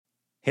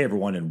Hey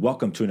everyone, and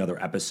welcome to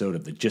another episode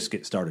of the Just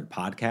Get Started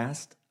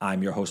podcast.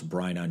 I'm your host,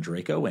 Brian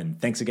Andraco, and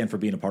thanks again for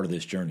being a part of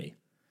this journey.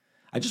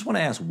 I just want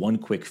to ask one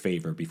quick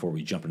favor before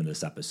we jump into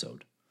this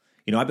episode.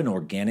 I've been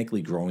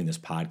organically growing this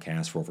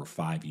podcast for over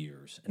 5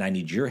 years, and I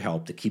need your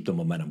help to keep the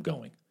momentum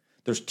going.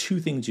 There's two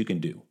things you can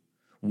do.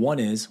 One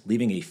is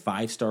leaving a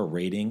 5-star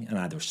rating on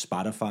either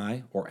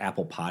Spotify or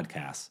Apple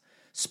Podcasts.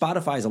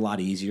 Spotify is a lot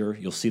easier.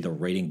 You'll see the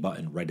rating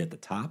button right at the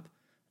top.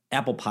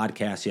 Apple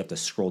Podcasts, you have to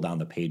scroll down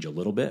the page a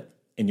little bit,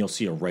 and you'll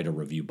see a write a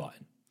review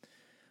button.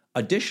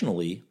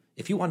 Additionally,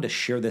 if you want to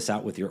share this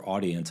out with your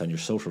audience on your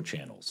social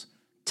channels,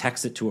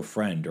 text it to a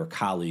friend or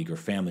colleague or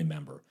family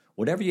member,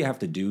 whatever you have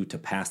to do to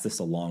pass this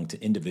along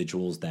to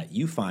individuals that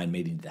you find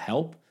may need the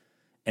help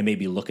and may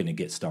be looking to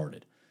get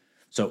started.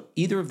 So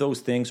either of those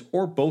things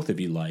or both of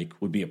you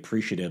would be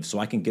appreciative so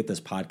I can get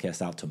this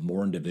podcast out to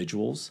more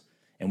individuals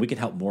and we can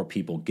help more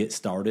people get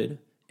started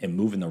and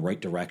move in the right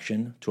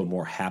direction to a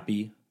more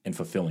happy and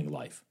fulfilling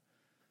life.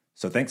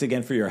 So thanks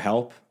again for your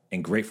help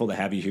and grateful to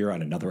have you here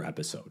on another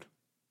episode.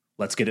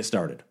 Let's get it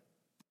started.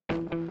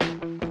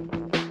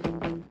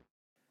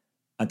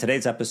 On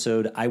today's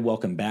episode, I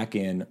welcome back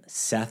in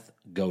Seth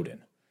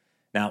Godin.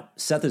 Now,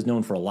 Seth is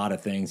known for a lot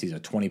of things. He's a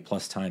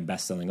 20-plus time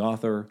best-selling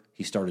author.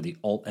 He started the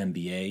Alt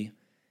MBA.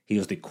 He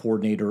was the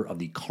coordinator of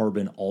the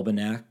Carbon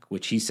Almanac,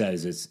 which he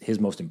says is his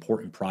most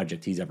important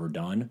project he's ever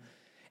done.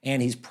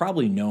 And he's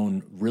probably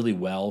known really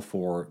well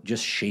for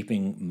just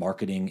shaping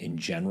marketing in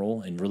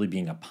general and really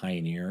being a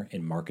pioneer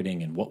in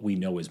marketing and what we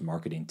know is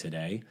marketing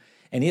today.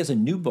 And he has a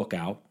new book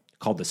out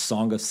called The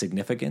Song of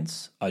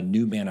Significance, a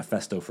new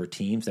manifesto for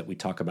teams that we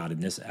talk about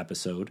in this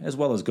episode, as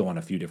well as go on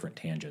a few different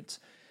tangents.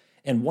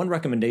 And one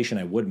recommendation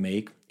I would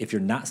make, if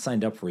you're not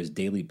signed up for his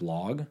daily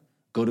blog,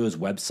 go to his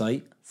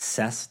website,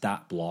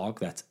 seth.blog,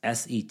 that's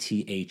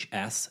SETHS.blog,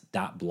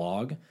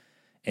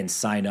 and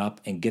sign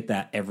up and get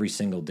that every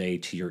single day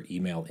to your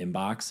email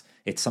inbox.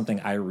 It's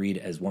something I read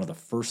as one of the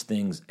first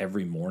things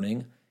every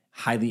morning,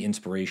 highly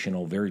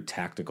inspirational, very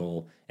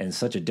tactical, and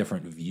such a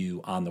different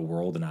view on the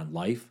world and on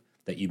life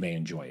that you may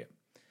enjoy it.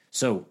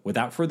 So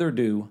without further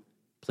ado,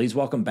 please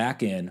welcome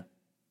back in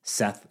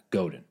Seth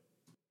Godin.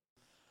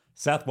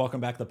 Seth,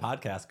 welcome back to the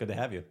podcast. Good to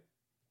have you.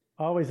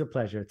 Always a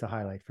pleasure. It's a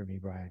highlight for me,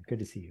 Brian. Good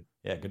to see you.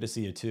 Yeah, good to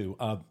see you too.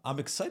 I'm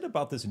excited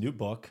about this new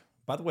book.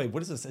 By the way,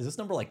 what is this? Is this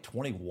number like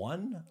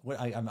 21?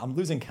 I'm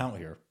losing count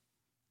here.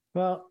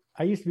 Well,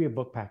 I used to be a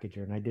book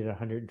packager and I did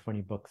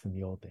 120 books in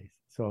the old days.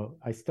 So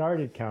I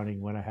started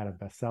counting when I had a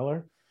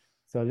bestseller.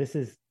 So this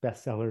is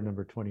bestseller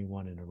number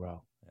 21 in a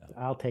row. Yeah.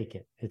 I'll take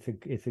it.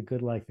 It's a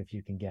good life if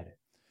you can get it.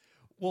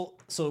 Well,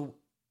 so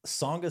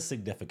Song of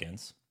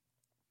Significance.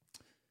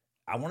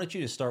 I wanted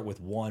you to start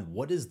with one.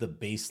 What is the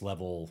base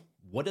level?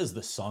 What does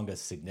the Song of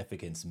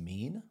Significance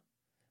mean?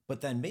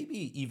 But then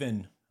maybe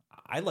even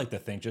I like to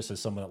think, just as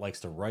someone that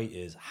likes to write,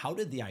 is how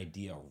did the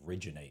idea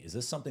originate? Is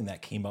this something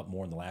that came up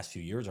more in the last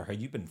few years, or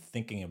have you been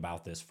thinking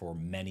about this for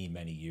many,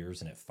 many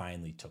years and it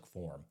finally took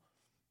form?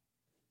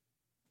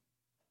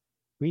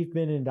 We've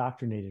been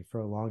indoctrinated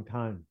for a long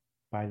time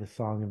by the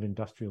song of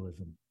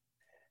industrialism.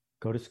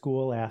 Go to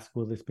school, ask,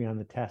 will this be on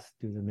the test?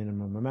 Do the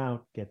minimum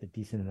amount, get the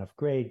decent enough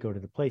grade, go to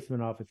the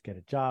placement office, get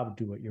a job,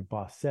 do what your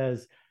boss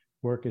says.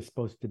 Work is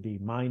supposed to be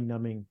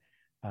mind-numbing.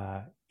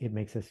 It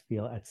makes us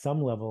feel at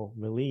some level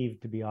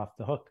relieved to be off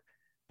the hook,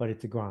 but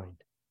it's a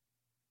grind.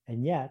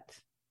 And yet,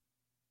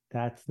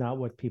 that's not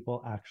what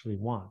people actually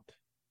want.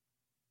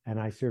 And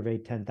I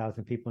surveyed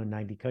 10,000 people in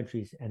 90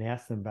 countries and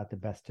asked them about the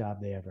best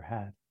job they ever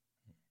had.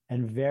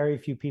 And very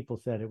few people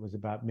said it was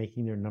about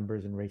making their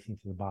numbers and racing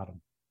to the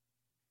bottom.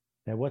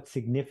 That what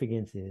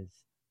significance is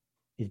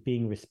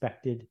being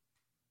respected,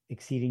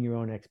 exceeding your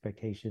own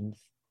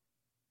expectations,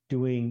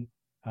 doing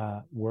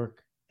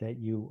work that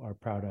you are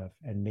proud of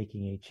and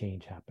making a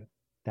change happen.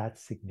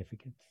 That's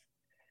significance.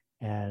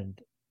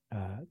 And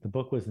the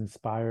book was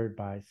inspired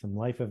by some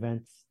life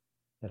events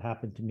that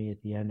happened to me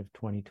at the end of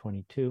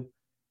 2022.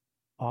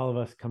 All of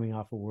us coming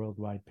off a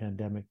worldwide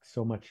pandemic,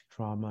 so much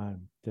trauma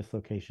and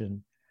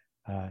dislocation,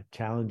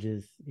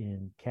 challenges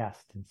in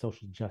caste and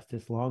social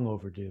justice, long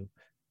overdue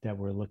that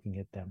we're looking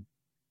at them.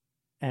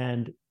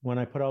 And when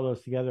I put all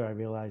those together, I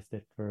realized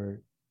that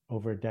for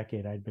over a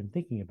decade, I'd been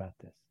thinking about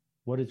this.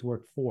 What is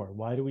work for?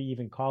 Why do we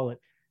even call it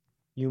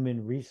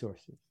human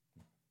resources?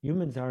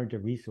 Humans aren't a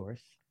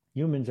resource.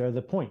 Humans are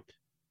the point.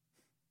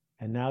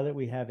 And now that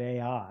we have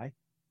AI,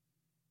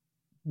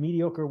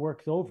 mediocre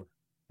work's over.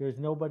 There's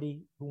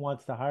nobody who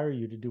wants to hire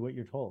you to do what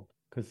you're told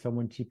because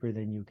someone cheaper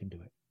than you can do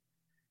it.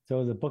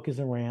 So the book is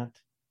a rant.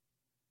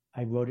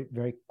 I wrote it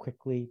very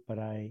quickly, but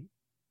I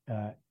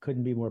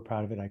couldn't be more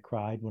proud of it. I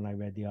cried when I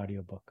read the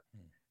audiobook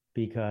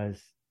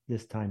because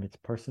this time it's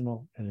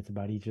personal and it's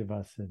about each of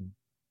us and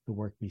the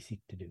work we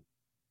seek to do.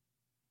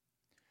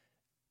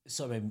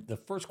 So the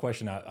first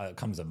question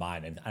comes to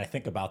mind, and I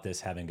think about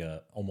this having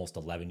a almost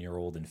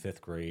 11-year-old in 5th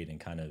grade and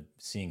kind of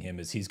seeing him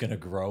as he's going to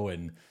grow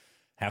and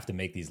have to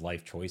make these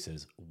life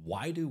choices.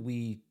 Why do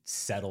we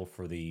settle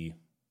for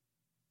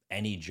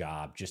any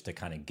job just to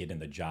kind of get in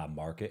the job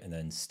market and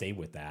then stay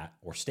with that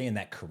or stay in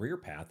that career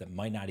path that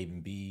might not even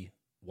be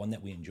one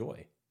that we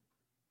enjoy.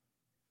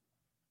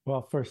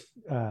 Well, first,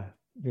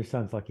 your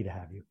son's lucky to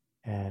have you.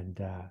 And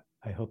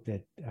I hope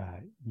that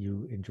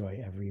you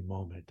enjoy every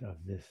moment of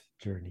this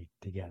journey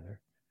together.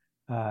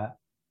 Uh,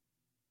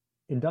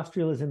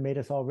 Industrialism made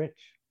us all rich.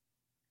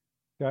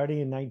 Starting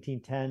in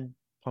 1910,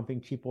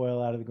 pumping cheap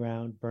oil out of the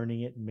ground,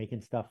 burning it, and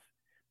making stuff.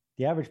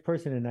 The average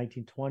person in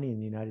 1920 in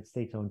the United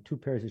States owned 2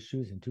 pairs of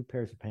shoes and 2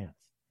 pairs of pants.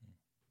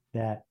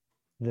 That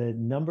the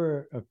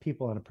number of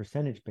people on a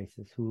percentage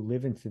basis who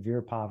live in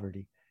severe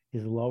poverty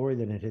is lower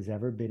than it has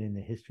ever been in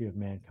the history of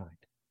mankind.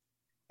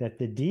 That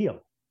the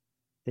deal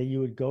that you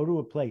would go to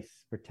a place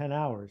for 10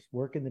 hours,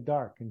 work in the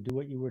dark, and do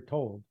what you were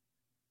told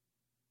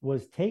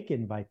was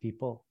taken by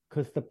people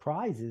because the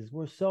prizes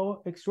were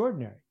so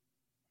extraordinary.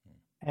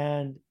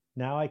 And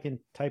now I can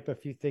type a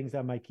few things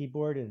on my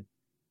keyboard and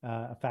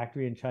a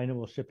factory in China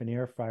will ship an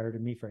air fryer to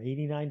me for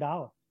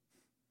 $89.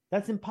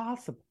 That's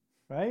impossible,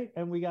 right?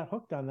 And we got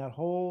hooked on that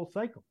whole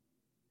cycle.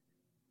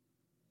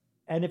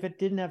 And if it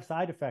didn't have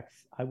side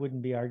effects, I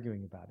wouldn't be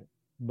arguing about it.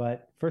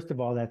 But first of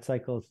all, that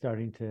cycle is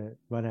starting to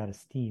run out of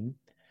steam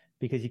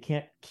because you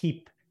can't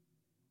keep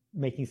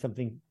making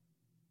something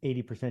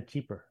 80%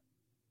 cheaper.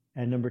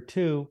 And number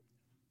two,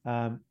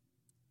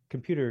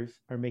 computers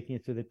are making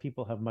it so that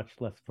people have much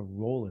less of a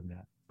role in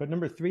that. But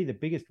number three, the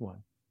biggest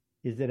one,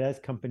 is that as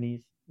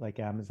companies like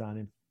Amazon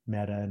and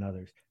Meta and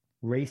others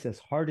race as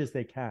hard as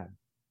they can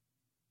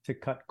to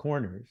cut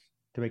corners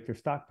to make their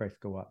stock price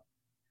go up,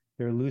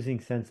 they're losing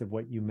sense of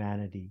what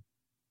humanity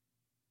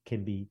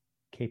can be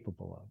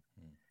capable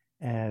of.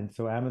 And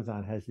so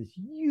Amazon has this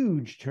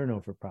huge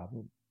turnover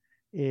problem.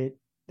 They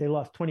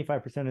lost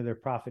 25% of their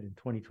profit in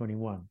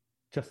 2021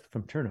 just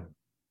from turnover.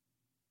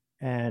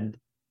 And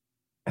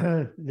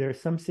there are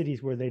some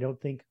cities where they don't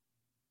think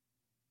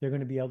they're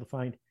going to be able to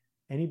find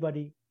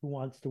anybody who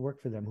wants to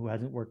work for them who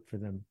hasn't worked for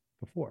them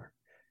before,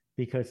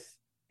 because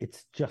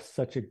it's just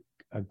such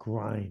a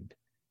grind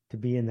to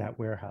be in that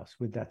warehouse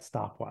with that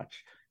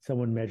stopwatch,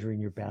 someone measuring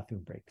your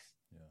bathroom breaks.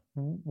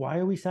 Yeah. Why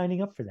are we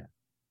signing up for that?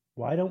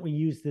 Why don't we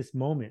use this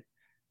moment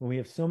when we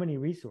have so many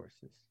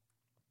resources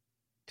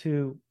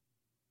to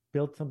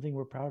build something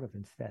we're proud of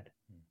instead?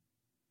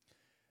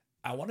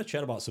 I want to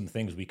chat about some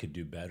things we could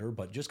do better,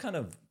 but just kind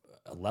of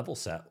a level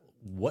set.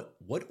 What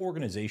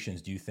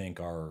organizations do you think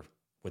are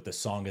with the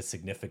song of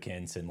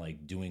significance and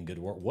like doing good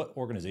work? What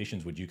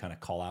organizations would you kind of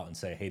call out and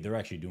say, hey, they're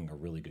actually doing a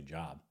really good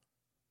job?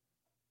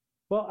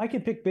 Well, I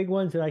can pick big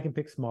ones and I can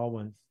pick small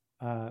ones.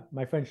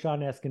 My friend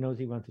Sean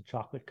Eskenazi runs a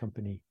chocolate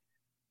company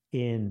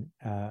in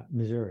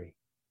Missouri,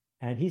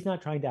 and he's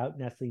not trying to out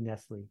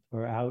Nestle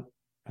or out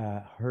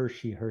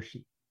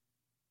Hershey,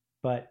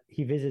 but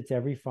he visits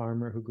every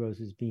farmer who grows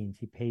his beans.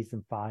 He pays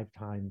them 5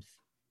 times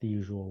the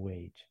usual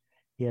wage.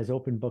 He has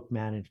open book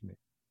management.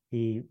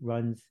 He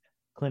runs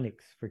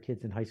clinics for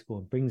kids in high school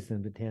and brings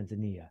them to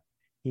Tanzania.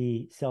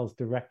 He sells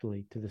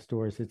directly to the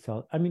stores that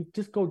sell. I mean,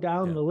 just go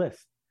down the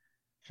list.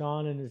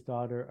 Sean and his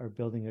daughter are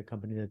building a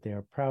company that they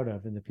are proud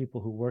of, and the people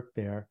who work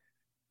there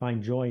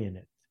find joy in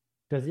it.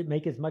 Does it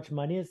make as much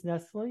money as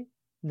Nestle?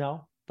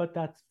 No, but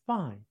that's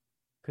fine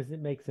because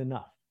it makes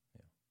enough.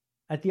 Yeah.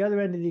 At the other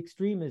end of the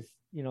extreme is,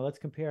 let's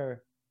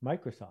compare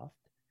Microsoft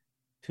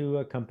to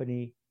a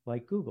company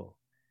like Google.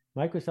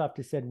 Microsoft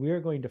has said, we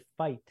are going to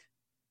fight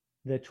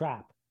the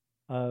trap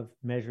of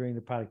measuring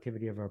the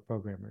productivity of our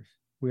programmers.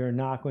 We are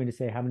not going to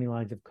say, how many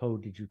lines of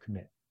code did you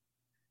commit?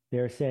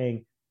 They're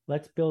saying,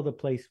 let's build a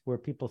place where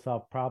people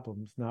solve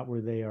problems, not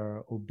where they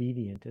are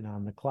obedient and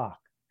on the clock.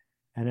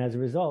 And as a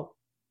result,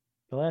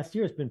 the last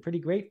year has been pretty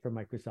great for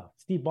Microsoft.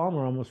 Steve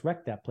Ballmer almost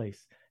wrecked that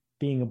place,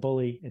 being a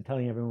bully and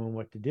telling everyone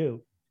what to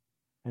do.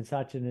 And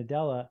Satya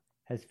Nadella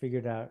has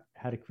figured out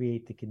how to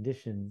create the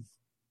conditions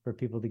for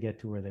people to get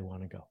to where they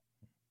want to go.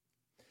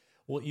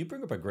 Well, you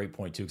bring up a great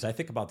point too, because I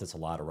think about this a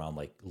lot around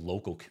like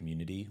local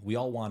community. We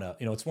all want to,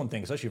 it's one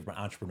thing, especially from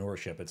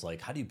entrepreneurship. It's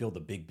like, how do you build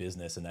a big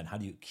business and then how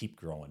do you keep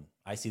growing?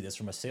 I see this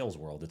from a sales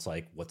world. It's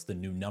like, what's the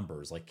new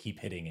numbers? Like keep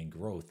hitting and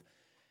growth.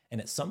 And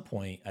at some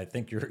point, I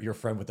think your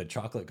friend with the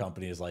chocolate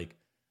company is like,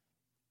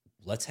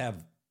 let's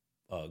have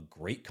a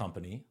great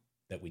company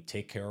that we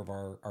take care of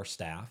our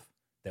staff,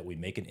 that we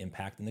make an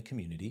impact in the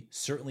community.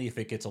 Certainly if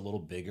it gets a little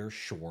bigger,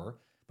 sure.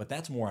 But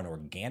that's more on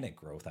organic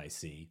growth, I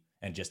see,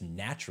 and just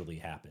naturally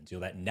happens.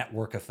 That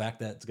network effect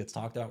that gets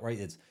talked about, right?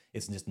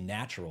 It's just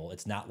natural.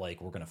 It's not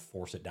like we're going to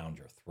force it down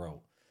your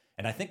throat.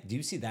 And I think, do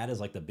you see that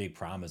as like the big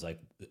problem is like,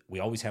 we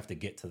always have to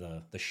get to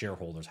the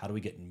shareholders. How do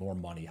we get more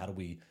money?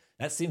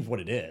 That seems what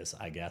it is,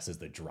 I guess, is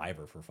the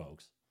driver for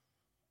folks.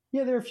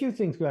 Yeah, there are a few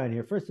things going on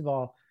here. First of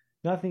all,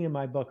 nothing in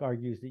my book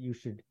argues that you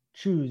should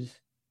choose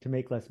to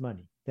make less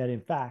money. That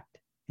in fact,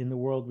 in the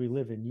world we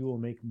live in, you will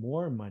make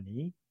more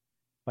money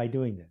by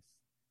doing this.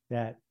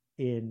 That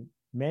in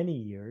many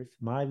years,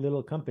 my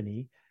little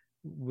company,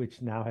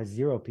 which now has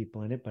 0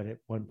 people in it, but at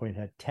one point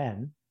had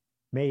 10,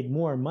 made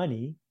more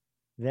money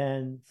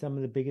than some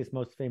of the biggest,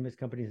 most famous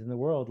companies in the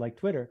world, like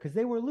Twitter, because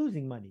they were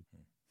losing money,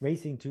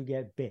 racing to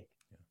get big.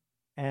 Yeah.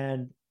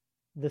 And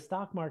the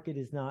stock market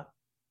is not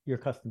your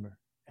customer,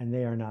 and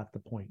they are not the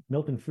point.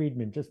 Milton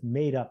Friedman just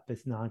made up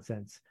this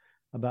nonsense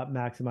about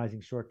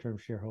maximizing short-term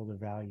shareholder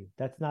value.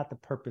 That's not the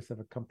purpose of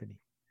a company.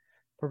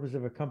 The purpose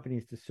of a company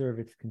is to serve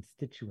its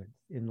constituents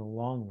in the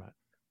long run.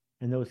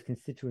 And those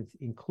constituents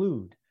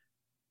include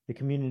the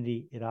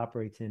community it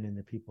operates in and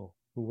the people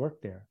who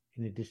work there,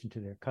 in addition to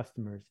their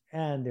customers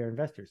and their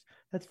investors.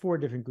 That's 4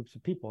 different groups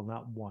of people,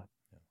 not one.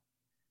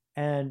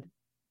 Yeah. And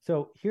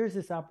so here's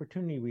this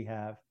opportunity we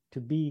have to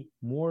be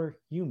more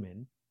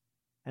human.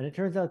 And it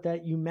turns out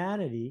that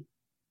humanity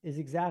is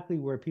exactly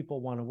where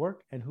people want to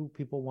work and who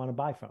people want to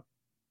buy from.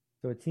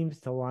 So it seems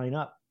to line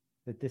up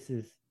that this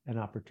is an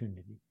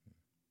opportunity.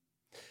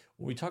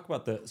 When we talk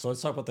about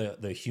let's talk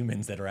about the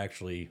humans that are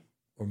actually,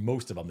 or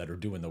most of them that are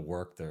doing the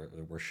work,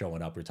 we're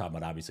showing up. We're talking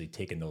about obviously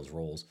taking those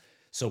roles.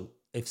 So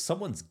if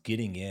someone's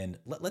getting in,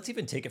 let's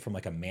even take it from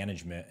like a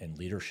management and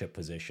leadership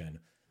position.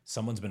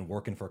 Someone's been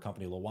working for a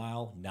company a little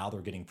while. Now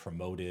they're getting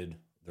promoted.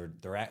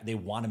 They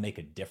want to make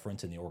a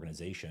difference in the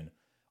organization.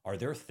 Are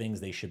there things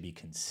they should be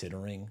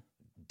considering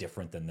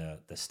different than the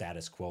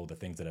status quo, the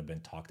things that have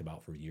been talked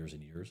about for years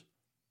and years?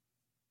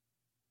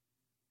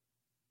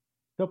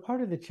 So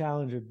part of the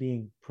challenge of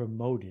being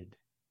promoted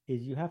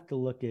is you have to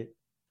look at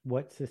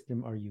what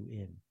system are you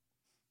in.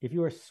 If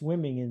you are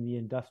swimming in the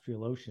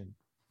industrial ocean,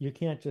 you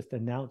can't just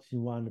announce you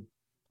want to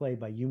play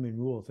by human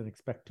rules and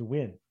expect to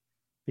win,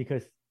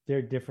 because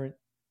they're different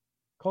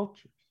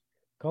cultures.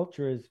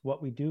 Culture is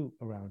what we do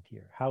around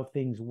here, how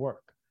things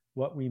work,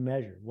 what we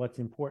measure, what's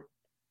important.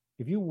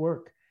 If you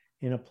work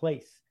in a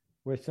place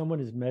where someone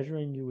is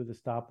measuring you with a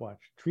stopwatch,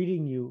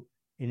 treating you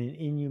in an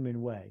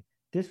inhuman way,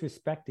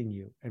 disrespecting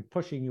you and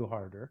pushing you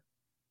harder,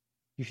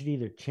 you should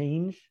either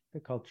change the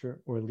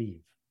culture or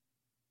leave.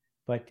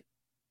 But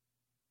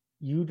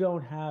you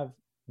don't have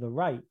the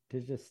right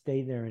to just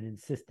stay there and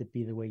insist it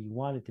be the way you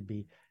want it to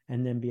be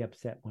and then be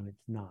upset when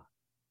it's not.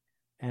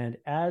 And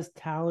as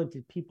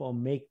talented people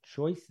make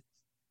choices,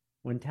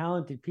 when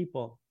talented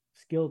people,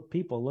 skilled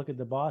people look at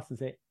the boss and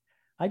say,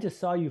 I just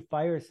saw you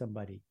fire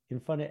somebody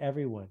in front of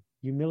everyone,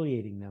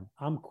 humiliating them.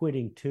 I'm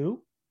quitting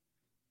too.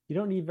 You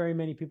don't need very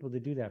many people to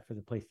do that for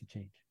the place to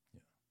change.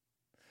 Yeah.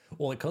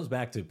 Well, it comes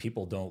back to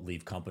people don't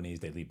leave companies,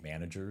 they leave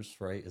managers,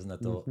 right? Isn't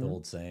that the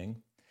old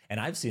saying? And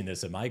I've seen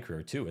this in my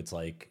career too. It's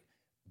like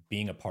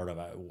being a part of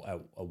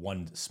a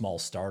one small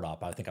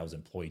startup. I think I was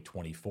employee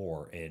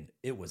 24, and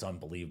it was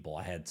unbelievable.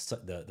 I had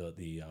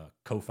the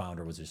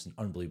co-founder was just an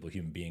unbelievable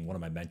human being, one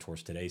of my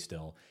mentors today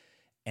still.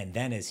 And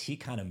then as he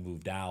kind of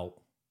moved out,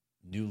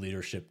 new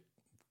leadership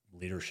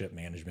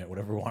management,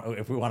 whatever we want,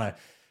 if we want to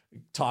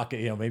talk,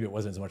 maybe it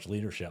wasn't as much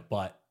leadership,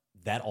 but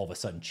that all of a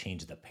sudden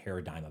changed the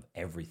paradigm of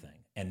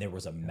everything. And there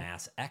was a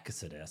mass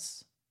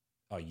exodus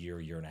a year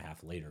and a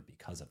half later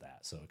because of that.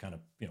 So it kind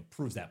of,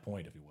 proves that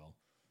point, if you will.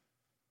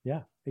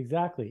 Yeah,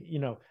 exactly.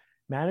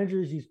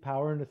 Managers use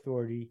power and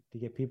authority to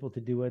get people to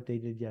do what they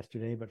did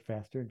yesterday, but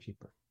faster and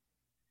cheaper.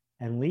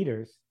 And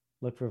leaders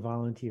look for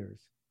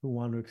volunteers who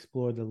want to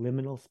explore the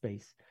liminal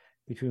space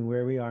between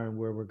where we are and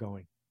where we're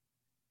going.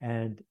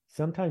 And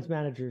sometimes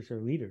managers are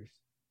leaders,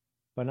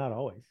 but not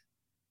always.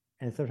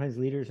 And sometimes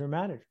leaders are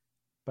managers,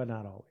 but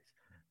not always.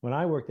 When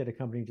I worked at a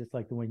company just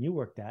like the one you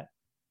worked at,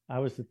 I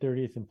was the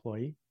 30th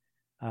employee.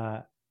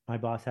 My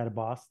boss had a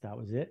boss. That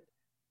was it.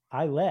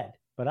 I led,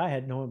 but I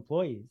had no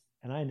employees.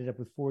 And I ended up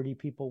with 40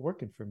 people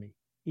working for me,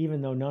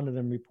 even though none of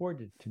them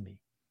reported to me,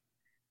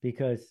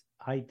 because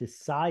I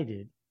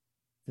decided,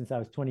 since I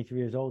was 23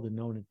 years old and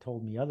no one had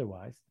told me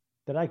otherwise,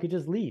 that I could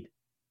just lead.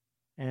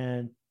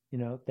 And,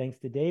 thanks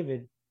to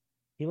David,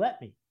 he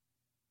let me.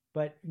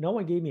 But no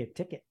one gave me a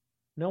ticket.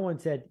 No one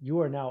said,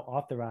 you are now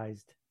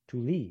authorized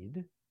to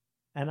lead.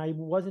 And I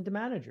wasn't a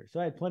manager, so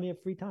I had plenty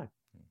of free time.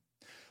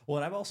 Well,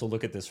 and I've also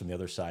looked at this from the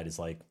other side is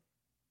like,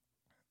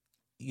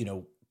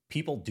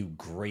 people do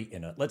great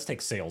let's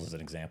take sales as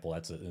an example.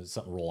 That's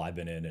something role I've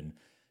been in, and,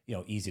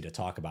 easy to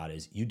talk about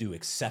is you do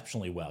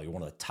exceptionally well. You're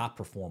one of the top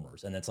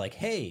performers. And it's like,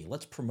 hey,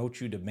 let's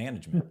promote you to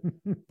management,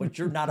 but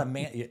you're not a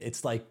man.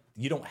 It's like,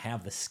 you don't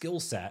have the skill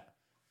set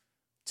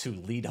to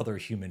lead other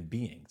human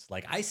beings.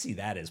 Like, I see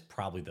that as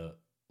probably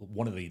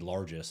one of the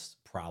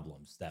largest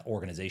problems that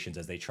organizations,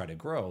 as they try to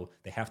grow,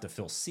 they have to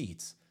fill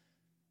seats.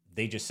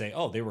 They just say,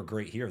 oh, they were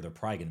great here, they're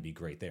probably going to be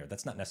great there.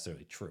 That's not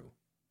necessarily true.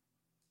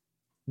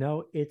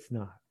 No, it's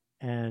not.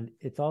 And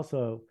it's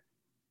also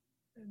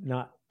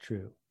not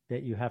true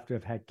that you have to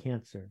have had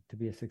cancer to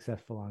be a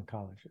successful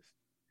oncologist.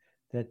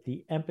 That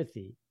the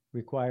empathy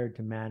required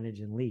to manage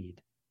and lead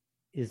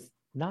is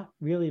not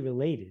really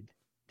related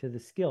to the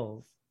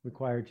skills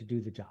required to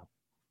do the job.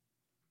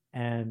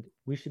 And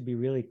we should be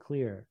really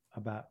clear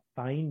about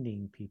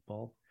finding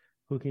people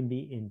who can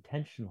be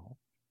intentional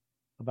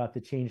about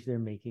the change they're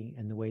making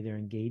and the way they're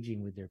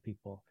engaging with their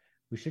people.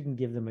 We shouldn't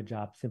give them a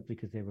job simply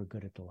because they were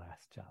good at the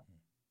last job.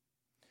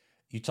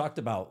 You talked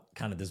about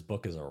kind of this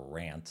book as a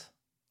rant.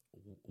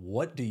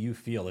 What do you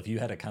feel, if you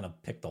had to kind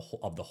of pick the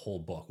whole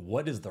book,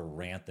 what is the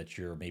rant that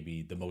you're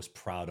maybe the most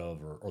proud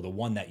of, or the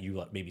one that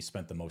you maybe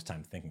spent the most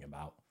time thinking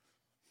about?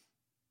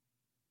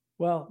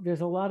 Well,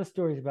 there's a lot of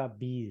stories about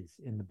bees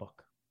in the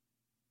book.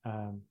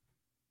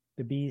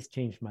 The bees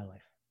changed my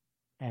life.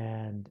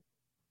 And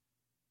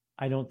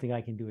I don't think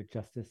I can do it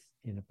justice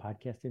in a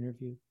podcast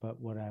interview, but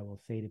what I will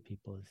say to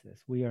people is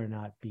this: we are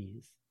not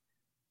bees.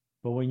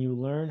 But when you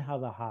learn how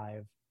the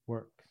hive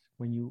works,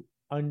 when you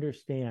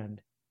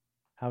understand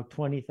how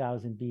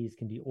 20,000 bees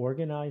can be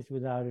organized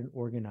without an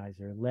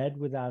organizer, led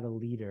without a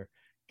leader,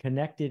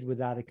 connected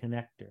without a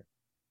connector,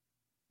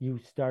 you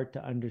start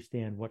to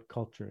understand what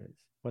culture is,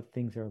 what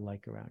things are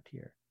like around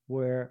here,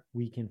 where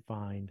we can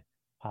find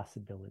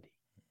possibility.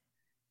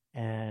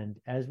 And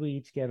as we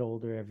each get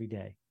older every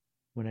day,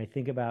 when I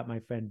think about my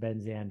friend Ben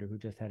Zander, who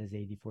just had his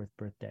 84th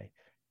birthday,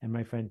 and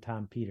my friend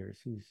Tom Peters,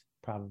 who's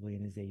probably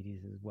in his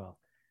 80s as well,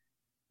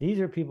 these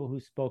are people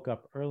who spoke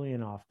up early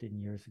and often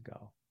years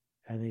ago.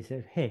 And they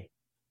said, hey,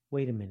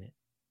 wait a minute.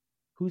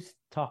 Who's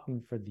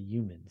talking for the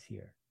humans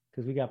here?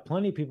 Because we got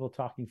plenty of people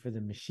talking for the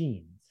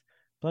machines,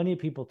 plenty of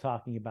people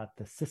talking about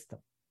the system.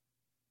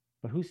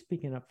 But who's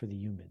speaking up for the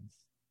humans?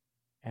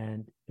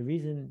 And the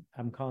reason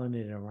I'm calling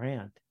it a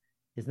rant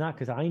is not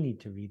because I need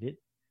to read it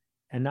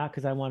and not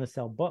because I want to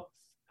sell books.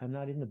 I'm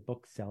not in the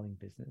book selling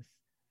business.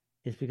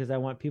 It's because I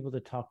want people to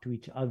talk to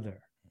each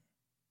other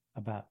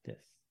about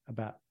this,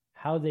 about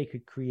how they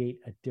could create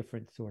a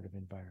different sort of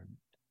environment.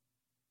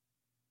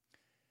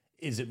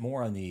 Is it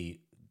more on the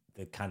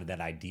kind of that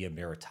idea of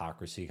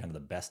meritocracy, kind of the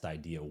best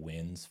idea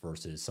wins,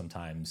 versus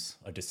sometimes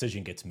a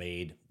decision gets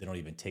made, they don't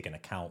even take into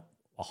account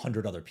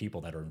 100 other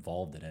people that are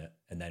involved in it,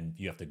 and then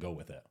you have to go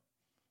with it,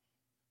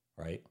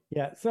 right?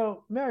 Yeah,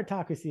 so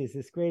meritocracy is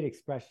this great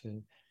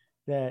expression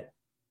that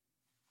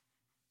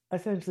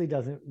essentially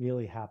doesn't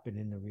really happen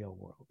in the real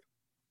world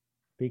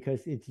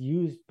because it's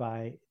used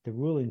by the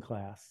ruling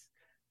class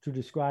to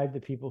describe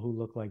the people who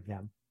look like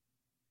them.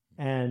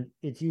 And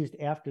it's used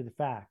after the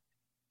fact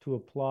to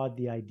applaud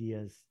the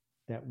ideas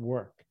that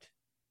worked,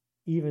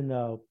 even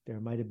though there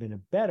might have been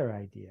a better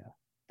idea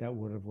that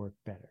would have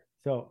worked better.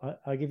 So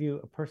I'll give you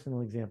a personal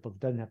example that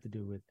doesn't have to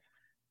do with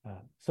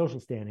social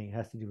standing. It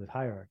has to do with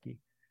hierarchy.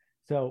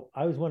 So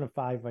I was one of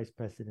 5 vice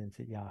presidents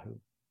at Yahoo,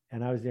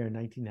 and I was there in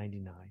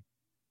 1999.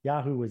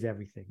 Yahoo was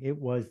everything. It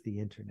was the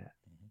internet.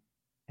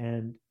 Mm-hmm.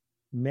 And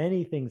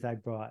many things I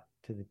brought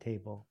to the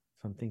table,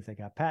 some things I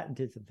got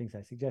patented, some things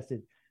I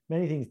suggested,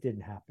 many things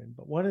didn't happen.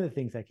 But one of the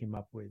things I came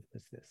up with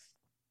was this.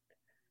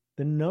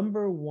 The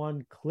number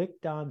one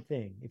clicked on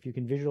thing, if you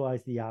can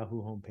visualize the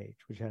Yahoo homepage,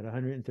 which had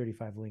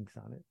 135 links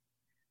on it,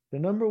 the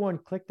number one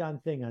clicked on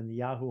thing on the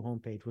Yahoo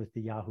homepage was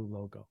the Yahoo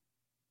logo.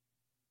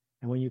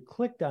 And when you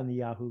clicked on the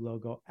Yahoo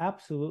logo,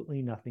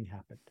 absolutely nothing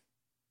happened.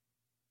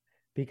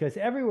 Because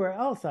everywhere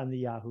else on the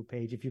Yahoo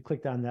page, if you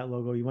clicked on that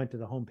logo, you went to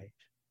the homepage.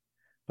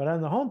 But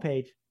on the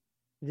homepage,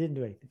 it didn't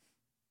do anything.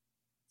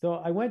 So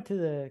I went to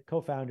the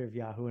co-founder of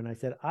Yahoo and I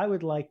said, I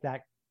would like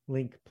that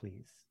link,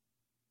 please.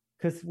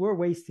 Because we're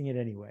wasting it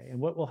anyway. And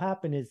what will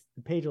happen is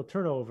the page will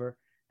turn over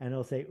and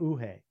it'll say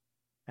Uhe.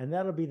 And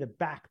that'll be the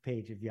back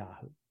page of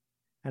Yahoo.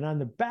 And on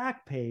the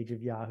back page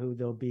of Yahoo,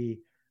 there'll be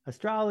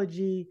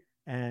astrology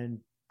and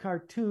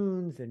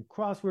cartoons and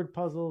crossword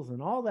puzzles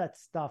and all that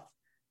stuff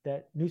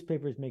that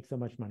newspapers make so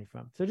much money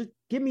from. So just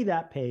give me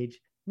that page.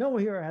 No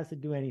hero has to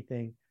do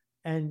anything,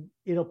 and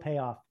it'll pay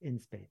off in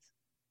spades.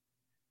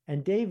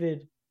 And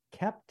David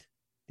kept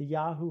the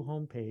Yahoo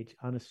homepage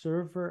on a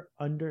server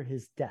under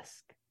his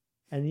desk.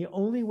 And the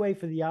only way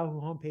for the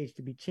Yahoo homepage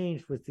to be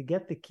changed was to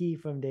get the key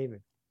from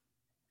David.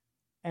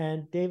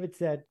 And David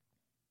said,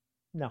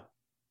 no.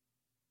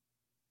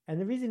 And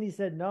the reason he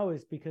said no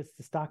is because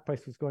the stock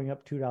price was going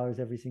up $2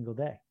 every single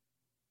day.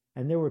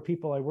 And there were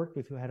people I worked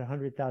with who had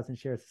 100,000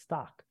 shares of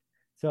stock.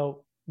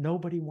 So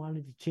nobody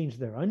wanted to change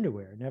their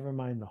underwear, never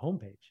mind the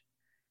homepage.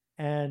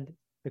 And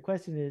the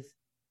question is,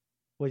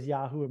 was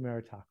Yahoo a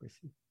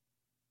meritocracy?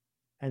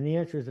 And the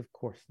answer is, of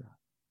course not.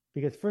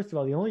 Because first of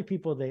all, the only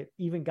people that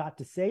even got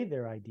to say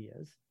their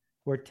ideas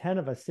were 10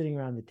 of us sitting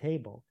around the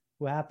table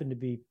who happened to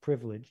be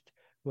privileged,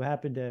 who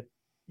happened to,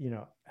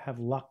 have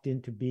lucked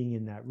into being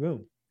in that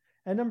room.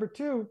 And number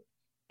 2,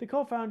 the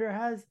co-founder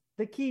has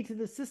the key to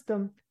the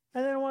system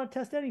and they don't want to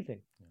test anything.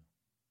 Yeah.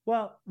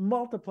 Well,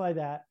 multiply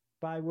that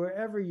by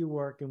wherever you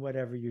work and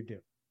whatever you do,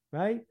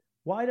 right?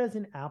 Why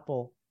doesn't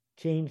Apple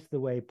change the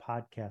way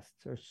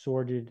podcasts are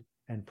sorted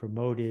and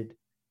promoted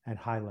and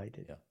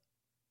highlighted?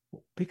 Yeah.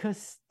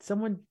 Because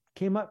someone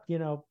came up,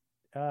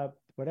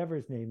 whatever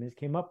his name is,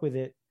 came up with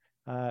it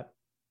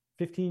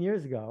 15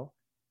 years ago,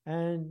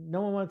 and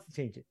no one wants to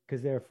change it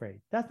because they're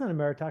afraid. That's not a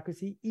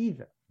meritocracy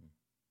either.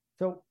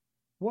 So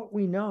what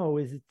we know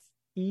is it's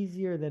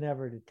easier than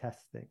ever to test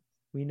things.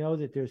 We know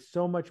that there's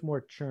so much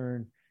more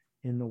churn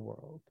in the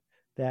world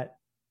that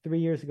 3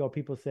 years ago,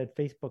 people said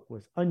Facebook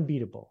was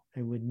unbeatable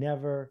and would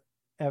never,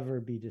 ever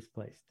be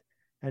displaced.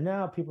 And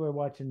now people are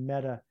watching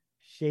Meta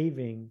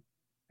shedding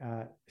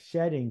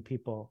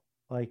people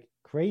like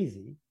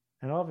crazy.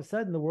 And all of a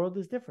sudden, the world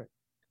is different.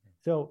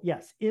 So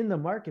yes, in the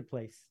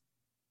marketplace,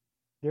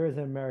 there is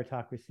a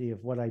meritocracy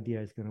of what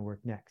idea is going to work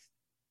next.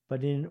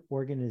 But in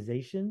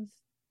organizations,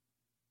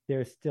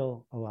 there's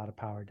still a lot of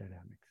power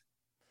dynamics.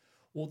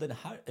 Well, then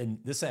how, and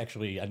this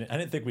actually, I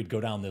didn't think we'd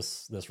go down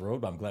this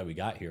road, but I'm glad we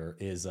got here,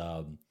 is,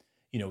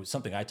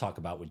 something I talk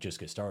about with Just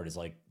Get Started is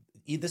like,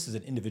 this is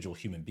an individual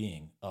human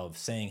being of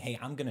saying, hey,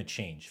 I'm going to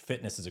change.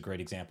 Fitness is a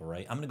great example,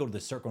 right? I'm going to go to the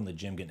circle in the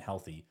gym, getting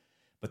healthy.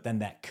 But then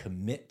that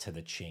commit to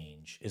the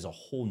change is a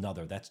whole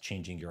nother, that's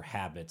changing your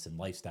habits and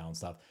lifestyle and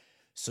stuff.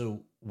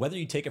 So whether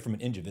you take it from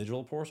an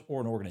individual course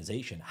or an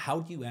organization, how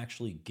do you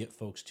actually get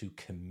folks to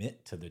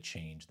commit to the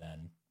change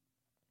then?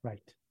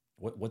 Right.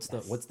 What's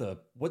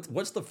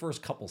the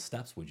first couple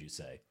steps, would you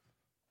say?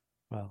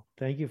 Well,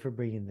 thank you for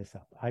bringing this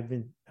up. I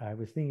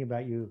was thinking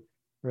about you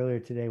earlier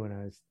today when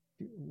I was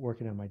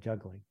working on my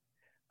juggling.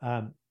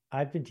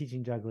 I've been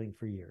teaching juggling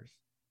for years,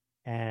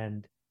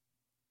 and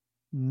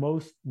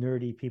most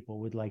nerdy people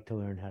would like to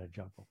learn how to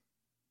juggle.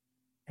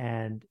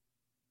 And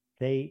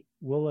they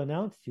will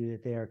announce to you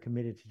that they are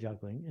committed to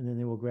juggling, and then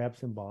they will grab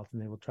some balls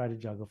and they will try to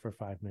juggle for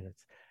 5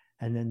 minutes.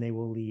 And then they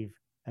will leave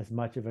as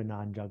much of a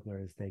non-juggler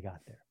as they got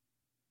there.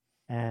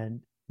 And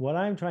what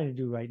I'm trying to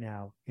do right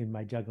now in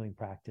my juggling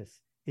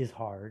practice is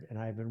hard, and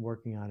I've been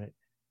working on it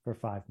for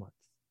 5 months.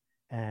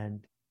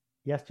 And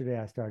yesterday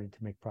I started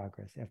to make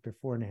progress after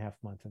 4.5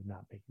 months of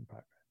not making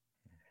progress.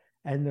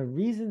 And the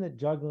reason that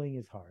juggling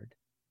is hard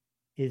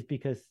is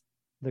because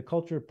the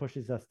culture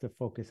pushes us to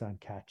focus on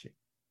catching.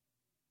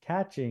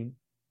 Catching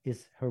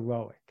is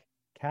heroic.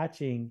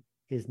 Catching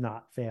is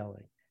not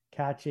failing.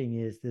 Catching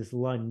is this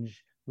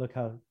lunge. Look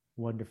how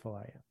wonderful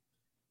I am.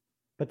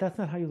 But that's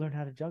not how you learn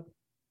how to juggle.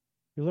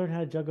 You learn how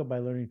to juggle by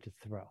learning to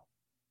throw.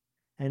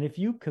 And if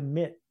you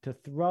commit to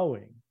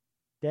throwing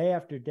day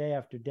after day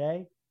after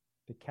day,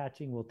 the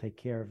catching will take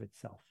care of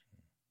itself.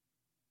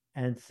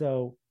 And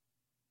so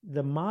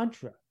the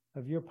mantra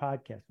of your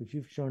podcast, which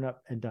you've shown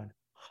up and done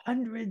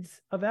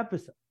hundreds of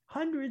episodes,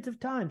 hundreds of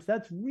times,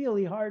 that's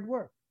really hard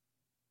work,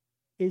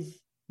 is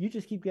you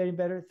just keep getting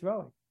better at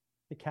throwing.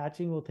 The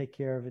catching will take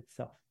care of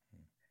itself.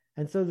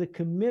 And so the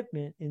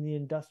commitment in the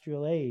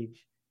industrial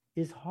age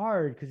is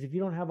hard because if you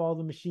don't have all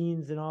the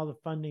machines and all the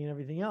funding and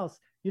everything else,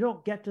 you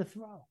don't get to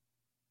throw.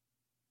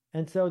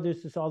 And so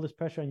there's just all this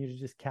pressure on you to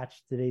just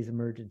catch today's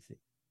emergency.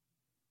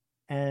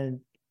 And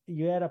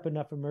you add up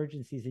enough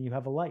emergencies and you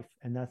have a life,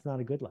 and that's not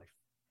a good life.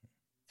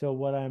 So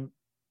what I'm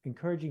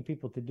encouraging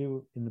people to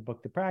do in the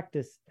book, to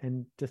practice,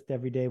 and just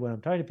every day when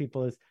I'm talking to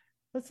people, is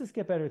let's just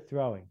get better at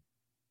throwing,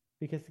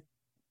 because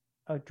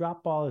a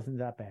drop ball isn't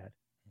that bad.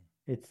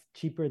 It's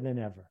cheaper than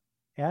ever.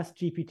 Ask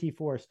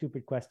GPT-4 a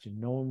stupid question.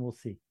 No one will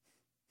see.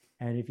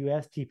 And if you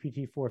ask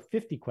GPT-4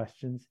 50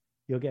 questions,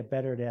 you'll get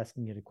better at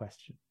asking it a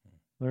question.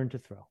 Learn to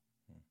throw.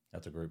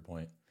 That's a great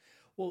point.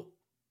 Well,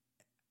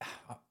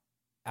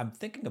 I'm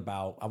thinking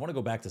about, I want to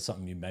go back to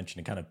something you mentioned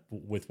and kind of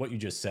with what you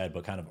just said,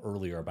 but kind of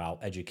earlier about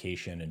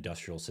education,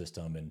 industrial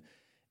system,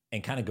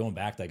 and kind of going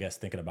back to, I guess,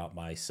 thinking about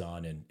my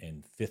son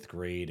in 5th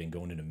grade and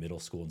going into middle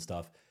school and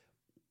stuff.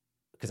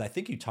 Because I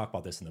think you talk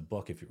about this in the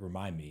book, if you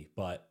remind me,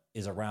 but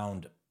is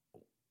around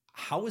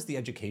how is the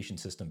education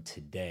system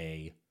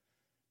today,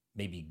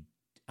 maybe,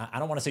 I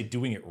don't want to say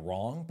doing it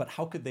wrong, but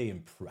how could they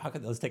improve?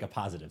 Let's take a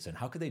positive and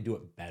how could they do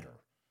it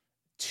better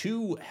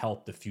to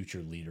help the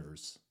future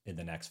leaders in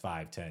the next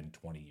 5, 10,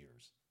 20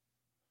 years?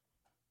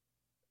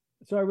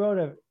 So I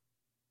wrote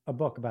a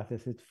book about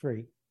this. It's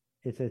free.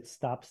 It's at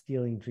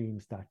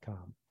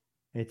stopstealingdreams.com.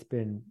 It's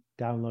been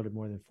downloaded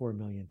more than 4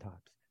 million times.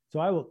 So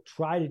I will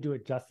try to do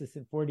it justice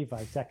in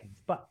 45 seconds.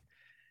 But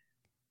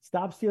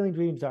Stop Stealing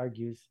Dreams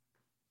argues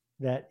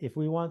that if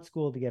we want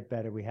school to get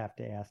better, we have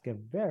to ask a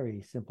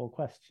very simple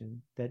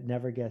question that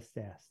never gets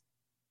asked.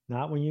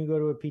 Not when you go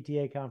to a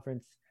PTA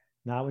conference,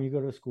 not when you go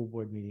to a school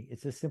board meeting.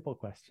 It's a simple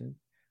question,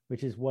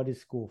 which is, what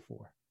is school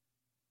for?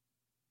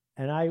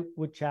 And I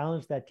would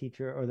challenge that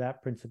teacher or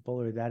that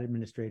principal or that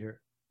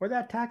administrator or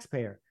that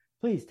taxpayer,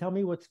 please tell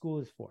me what school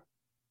is for.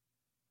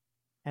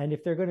 And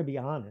if they're going to be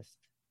honest,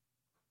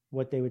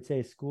 what they would say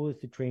is, school is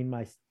to train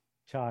my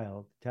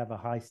child to have a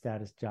high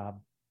status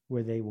job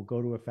where they will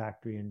go to a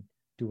factory and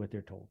do what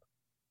they're told.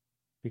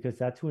 Because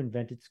that's who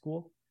invented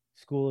school.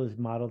 School is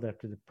modeled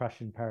after the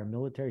Prussian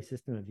paramilitary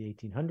system of the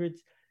 1800s.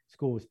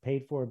 School was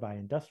paid for by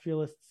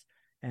industrialists.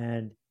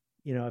 And,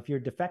 you know, if you're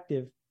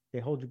defective, they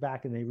hold you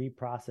back and they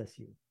reprocess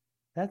you.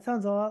 That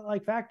sounds a lot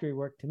like factory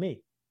work to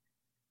me.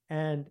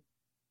 And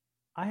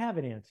I have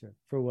an answer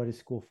for what is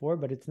school for,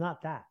 but it's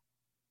not that.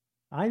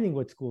 I think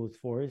what school is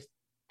for is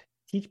to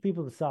teach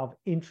people to solve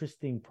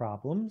interesting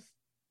problems.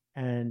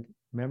 And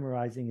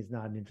memorizing is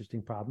not an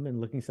interesting problem. And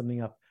looking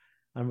something up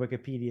on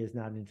Wikipedia is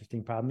not an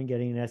interesting problem. And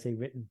getting an essay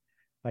written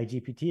by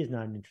GPT is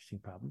not an interesting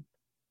problem.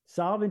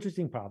 Solve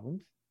interesting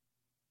problems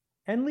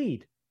and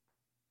lead.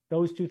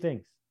 Those two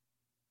things.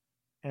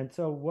 And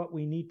so what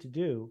we need to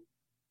do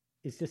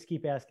is just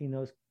keep asking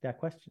that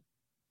question.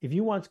 If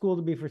you want school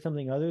to be for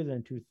something other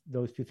than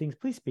those two things,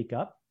 please speak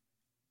up.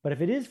 But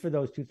if it is for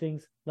those two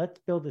things, let's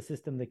build a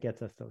system that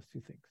gets us those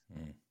two things.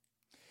 Mm.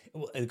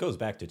 Well, it goes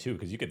back to too,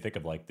 because you could think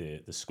of like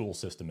the school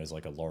system as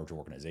like a large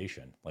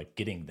organization, like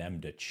getting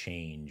them to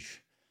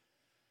change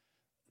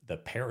the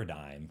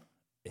paradigm.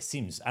 It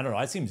seems, I don't know,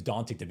 it seems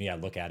daunting to me. I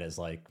look at it as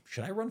like,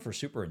 should I run for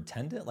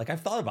superintendent? Like,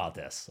 I've thought about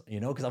this,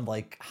 because I'm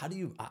like, how do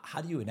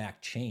you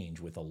enact change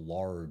with a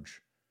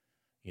large,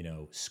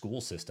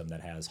 school system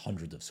that has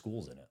hundreds of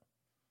schools in it?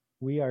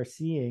 we are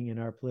seeing in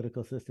our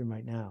political system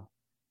right now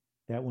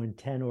that when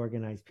 10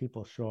 organized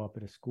people show up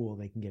at a school,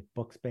 they can get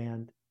books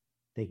banned,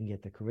 they can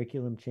get the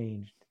curriculum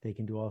changed, they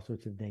can do all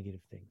sorts of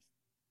negative things.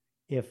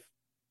 If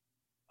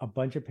a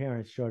bunch of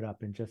parents showed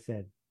up and just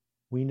said,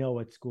 we know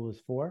what school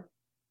is for,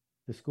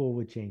 the school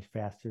would change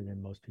faster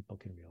than most people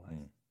can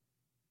realize.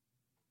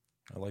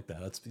 I like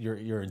that. That's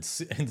you're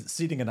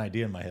seeding an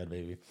idea in my head,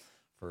 maybe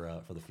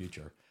for the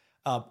future.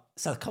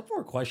 So a couple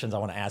more questions I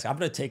want to ask. I'm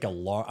going to take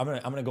I'm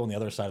going to go on the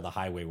other side of the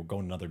highway. We're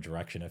going another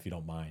direction, if you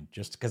don't mind.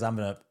 Just because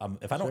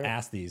if I don't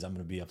ask these, I'm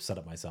going to be upset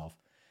at myself.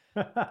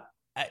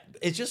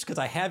 It's just because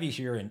I have you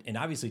here, and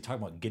obviously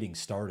talking about getting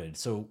started.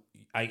 So,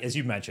 as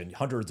you mentioned,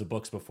 hundreds of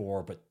books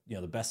before, but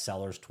the best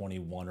sellers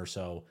 21 or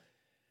so.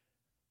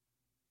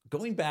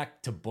 Going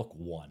back to book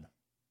one,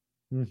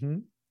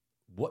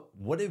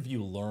 what have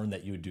you learned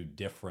that you would do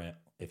different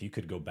if you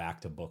could go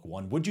back to book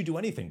one? Would you do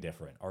anything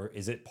different, or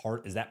is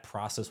that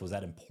process, was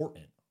that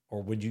important,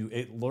 or would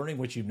you learning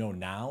what you know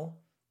now?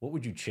 What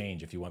would you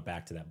change if you went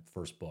back to that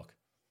first book?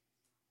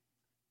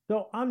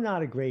 So I'm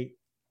not a great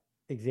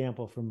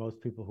example for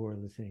most people who are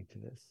listening to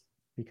this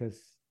because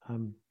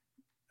I'm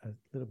a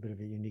little bit of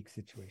a unique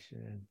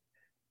situation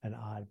and an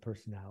odd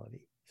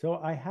personality. So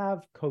I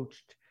have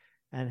coached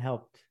and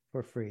helped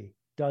for free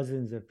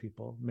dozens of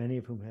people, many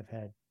of whom have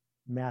had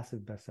massive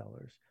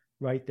bestsellers,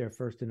 write their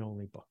first and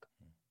only book.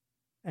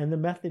 And the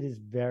method is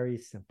very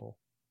simple.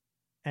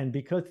 And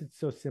because it's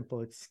so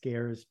simple, it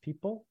scares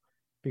people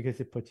because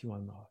it puts you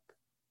on the hook.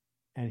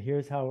 And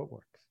here's how it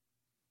works.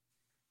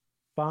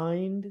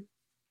 Find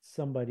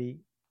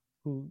somebody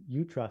who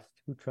you trust,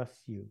 who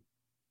trusts you,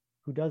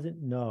 who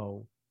doesn't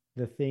know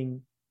the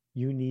thing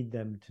you need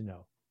them to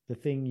know, the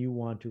thing you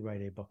want to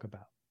write a book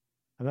about.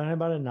 I'm not talking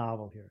about a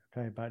novel here.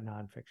 I'm talking about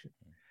nonfiction.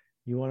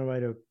 You want to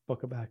write a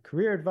book about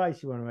career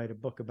advice, you want to write a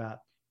book about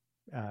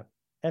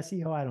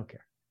SEO, I don't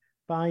care.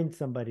 Find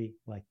somebody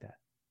like that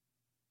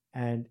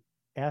and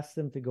ask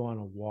them to go on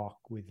a walk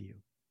with you.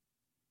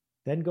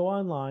 Then go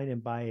online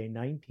and buy a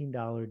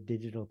 $19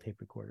 digital tape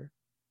recorder.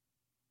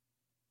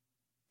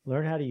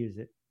 Learn how to use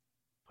it.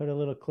 Put a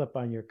little clip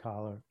on your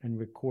collar and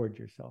record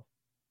yourself.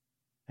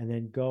 And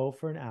then go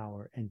for an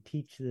hour and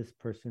teach this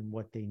person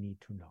what they need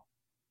to know.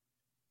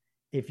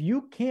 If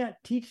you can't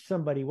teach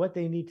somebody what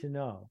they need to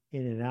know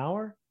in an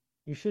hour,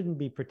 you shouldn't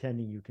be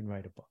pretending you can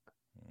write a book.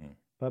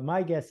 But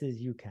my guess is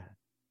you can.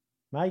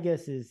 My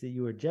guess is that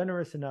you are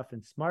generous enough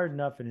and smart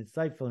enough and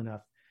insightful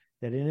enough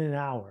that in an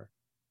hour,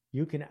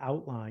 you can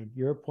outline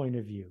your point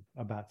of view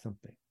about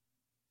something.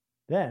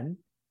 Then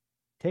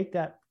take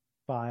that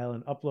file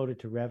and upload it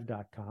to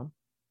rev.com,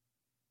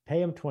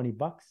 pay them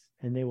 $20,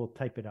 and they will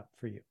type it up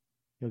for you.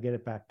 You'll get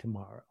it back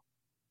tomorrow.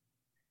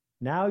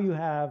 Now you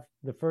have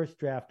the first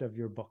draft of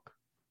your book.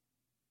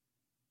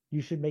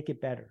 You should make it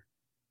better.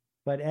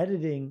 But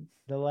editing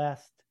the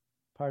last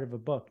part of a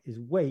book is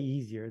way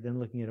easier than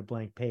looking at a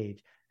blank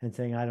page and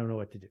saying, I don't know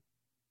what to do.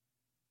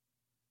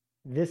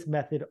 This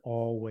method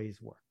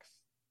always works.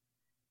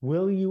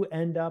 Will you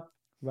end up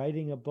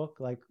writing a book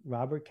like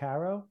Robert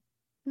Caro?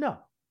 No.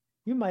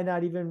 You might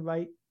not even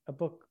write a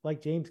book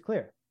like James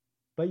Clear,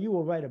 but you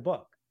will write a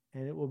book,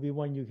 and it will be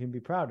one you can be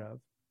proud of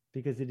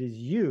because it is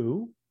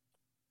you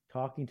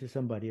talking to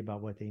somebody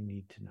about what they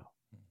need to know.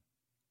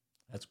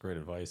 That's great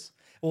advice.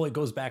 Well, it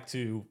goes back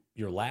to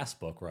your last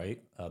book, right?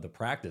 The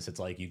Practice. It's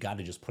like you got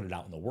to just put it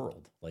out in the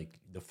world. Like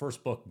the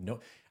first book,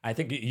 I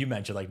think you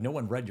mentioned like no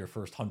one read your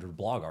first 100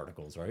 blog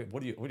articles, right?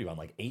 What are you on,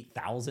 like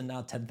 8,000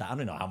 now, 10,000? I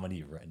don't know how many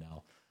you've written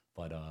now,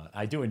 but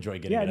I do enjoy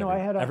getting it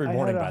every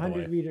morning. By the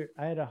way,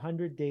 I had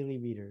 100 daily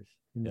readers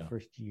in the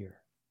first year.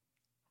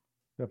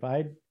 So if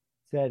I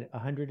said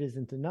 100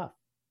 isn't enough,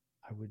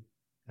 I would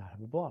not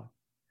have a blog.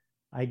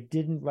 I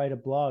didn't write a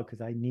blog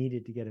because I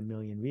needed to get 1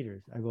 million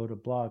readers. I wrote a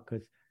blog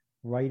because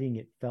writing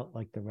it felt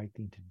like the right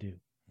thing to do.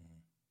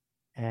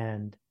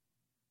 And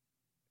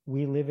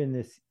we live in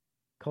this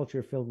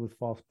culture filled with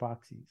false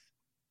proxies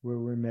where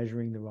we're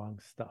measuring the wrong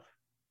stuff.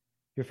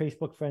 Your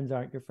Facebook friends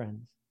aren't your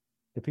friends.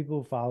 The people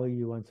who follow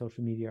you on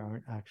social media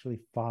aren't actually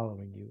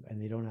following you,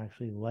 and they don't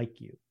actually like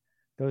you.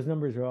 Those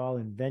numbers are all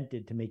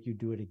invented to make you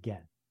do it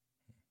again.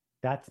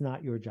 That's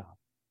not your job.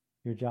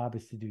 Your job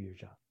is to do your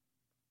job.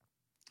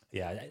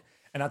 Yeah.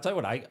 And I'll tell you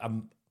what,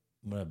 I'm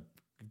going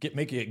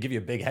to give you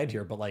a big head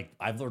here, but like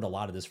I've learned a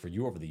lot of this for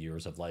you over the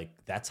years of like,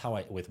 that's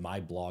how with my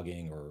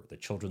blogging or the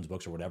children's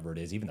books or whatever it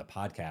is, even the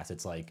podcast,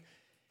 it's like,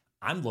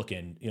 I'm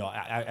looking,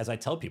 as I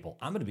tell people,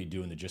 I'm going to be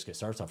doing the Just Get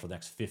Started stuff for the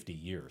next 50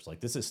 years. Like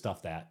this is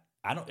stuff that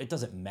it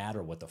doesn't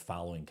matter what the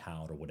following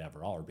count or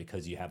whatever are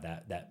because you have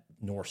that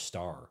North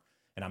Star.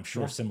 And I'm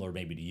sure similar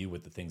maybe to you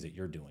with the things that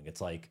you're doing.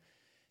 It's like,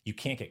 you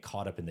can't get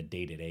caught up in the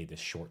day-to-day, this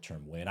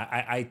short-term win.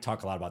 I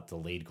talk a lot about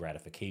delayed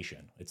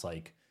gratification. It's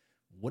like,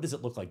 what does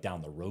it look like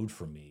down the road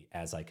for me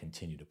as I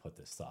continue to put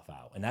this stuff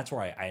out? And that's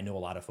where I know a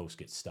lot of folks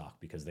get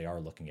stuck because they are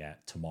looking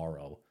at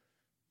tomorrow,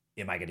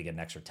 am I going to get an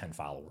extra 10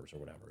 followers or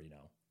whatever,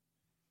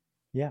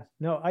 Yeah.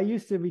 No, I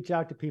used to reach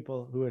out to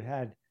people who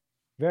had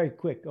very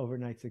quick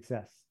overnight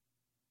success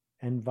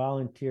and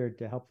volunteered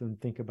to help them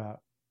think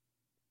about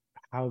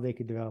how they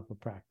could develop a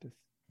practice.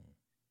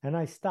 And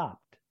I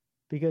stopped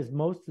because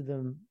most of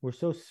them were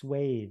so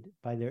swayed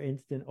by their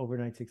instant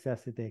overnight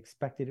success that they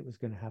expected it was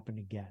going to happen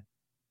again.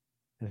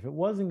 And if it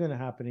wasn't going to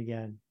happen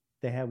again,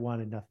 they had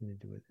wanted nothing to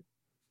do with it.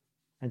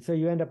 And so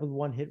you end up with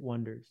one-hit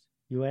wonders.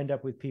 You end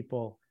up with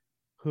people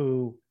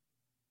who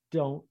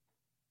don't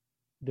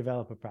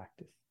develop a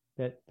practice.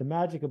 That the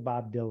magic of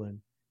Bob Dylan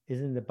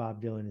isn't that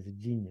Bob Dylan is a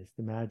genius.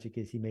 The magic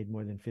is he made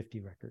more than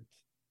 50 records.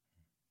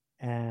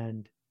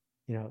 And,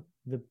 you know,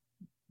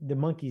 the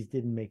Monkees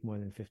didn't make more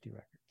than 50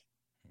 records.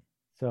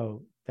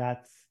 So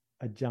that's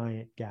a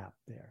giant gap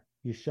there.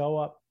 You show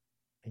up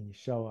and you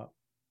show up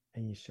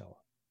and you show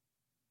up.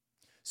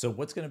 So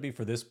what's going to be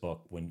for this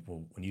book when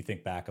you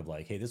think back of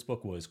like, hey, this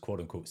book was quote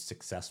unquote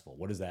successful?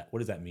 What does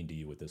that mean to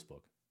you with this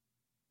book?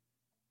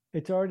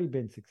 It's already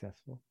been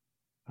successful.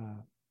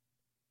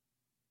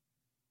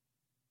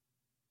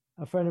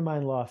 A friend of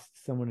mine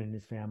lost someone in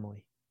his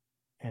family,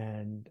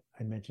 and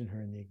I mentioned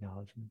her in the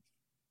acknowledgments.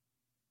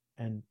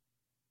 And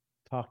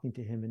talking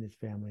to him and his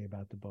family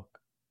about the book,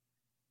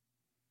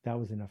 that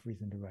was enough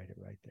reason to write it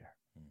right there.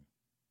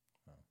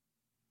 Wow.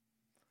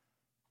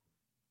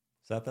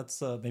 So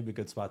that's maybe a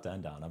good spot to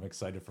end on. I'm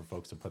excited for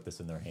folks to put this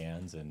in their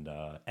hands. And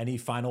any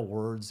final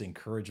words,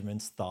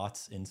 encouragements,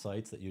 thoughts,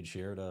 insights that you'd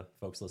share to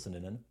folks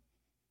listening in?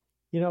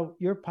 You know,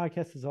 your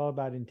podcast is all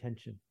about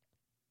intention.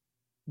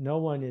 No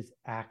one is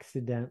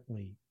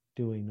accidentally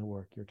doing the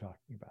work you're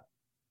talking about.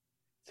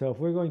 So if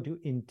we're going to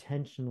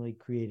intentionally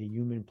create a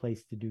human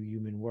place to do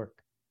human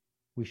work,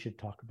 we should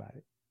talk about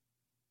it.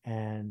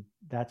 And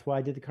that's why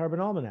I did the Carbon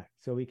Almanac,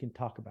 so we can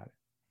talk about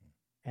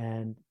it.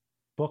 And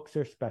books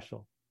are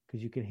special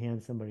because you can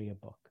hand somebody a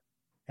book.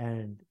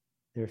 And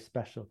they're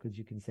special because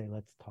you can say,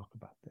 let's talk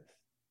about this.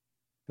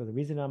 So the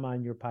reason I'm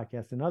on your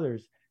podcast and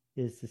others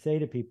is to say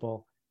to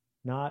people,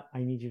 not I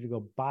need you to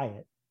go buy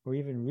it or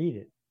even read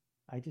it.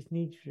 I just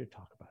need you to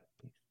talk about it,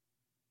 please.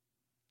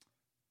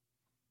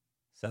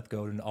 Seth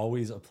Godin,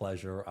 always a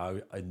pleasure.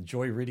 I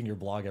enjoy reading your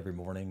blog every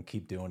morning.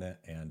 Keep doing it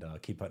and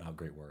keep putting out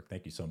great work.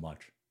 Thank you so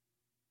much.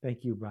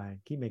 Thank you,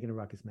 Brian. Keep making a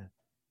ruckus, man.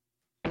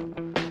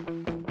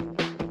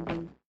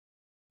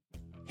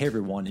 Hey,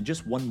 everyone. And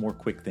just one more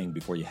quick thing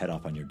before you head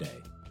off on your day.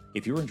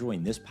 If you're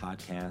enjoying this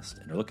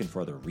podcast and are looking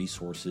for other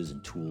resources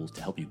and tools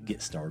to help you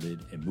get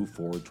started and move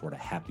forward toward a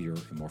happier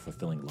and more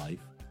fulfilling life,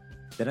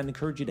 then I'd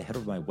encourage you to head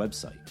over to my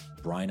website,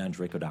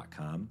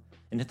 brianondraco.com,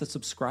 and hit the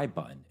subscribe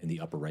button in the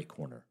upper right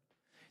corner.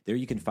 There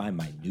you can find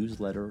my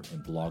newsletter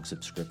and blog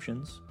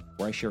subscriptions,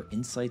 where I share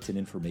insights and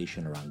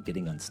information around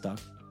getting unstuck,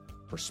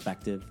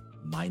 perspective,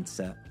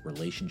 mindset,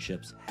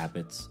 relationships,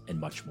 habits, and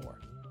much more.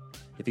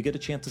 If you get a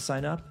chance to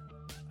sign up,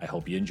 I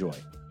hope you enjoy.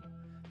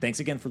 Thanks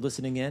again for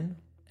listening in,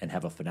 and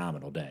have a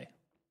phenomenal day.